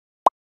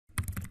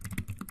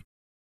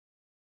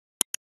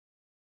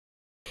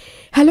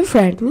Hello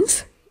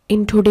friends,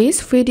 in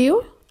today's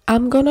video,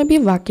 I'm gonna be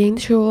walking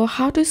through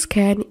how to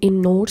scan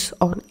in Notes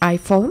on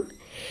iPhone.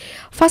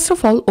 First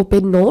of all,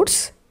 open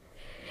Notes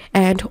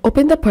and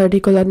open the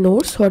particular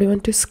notes what you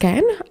want to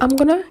scan. I'm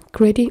gonna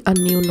creating a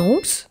new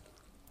notes,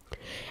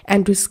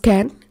 and to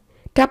scan,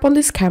 tap on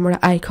this camera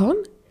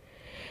icon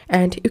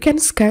and you can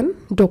scan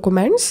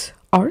documents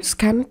or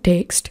scan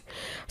text.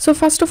 So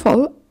first of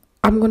all,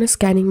 I'm gonna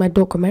scanning my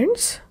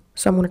documents.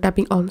 So I'm gonna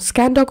tapping on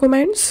scan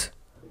documents,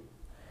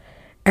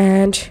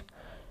 and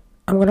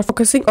I'm gonna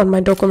focusing on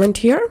my document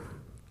here,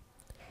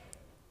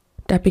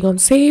 tapping on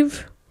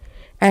save,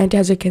 and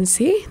as you can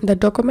see, the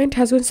document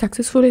has been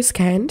successfully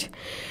scanned.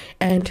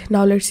 And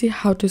now let's see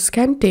how to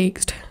scan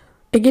text.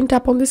 Again,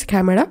 tap on this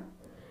camera,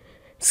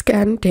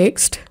 scan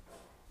text,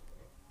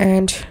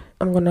 and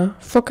I'm gonna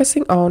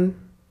focusing on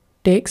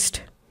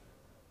text.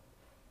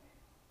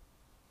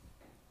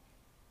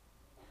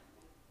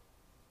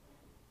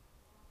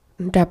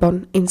 Tap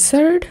on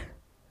insert,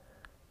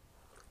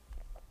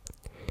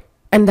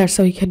 and that's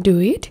how you can do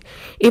it.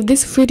 If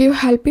this video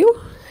helped you,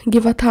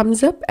 give a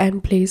thumbs up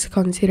and please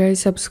consider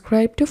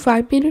subscribe to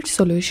 5 Minute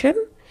Solution.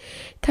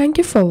 Thank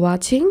you for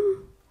watching.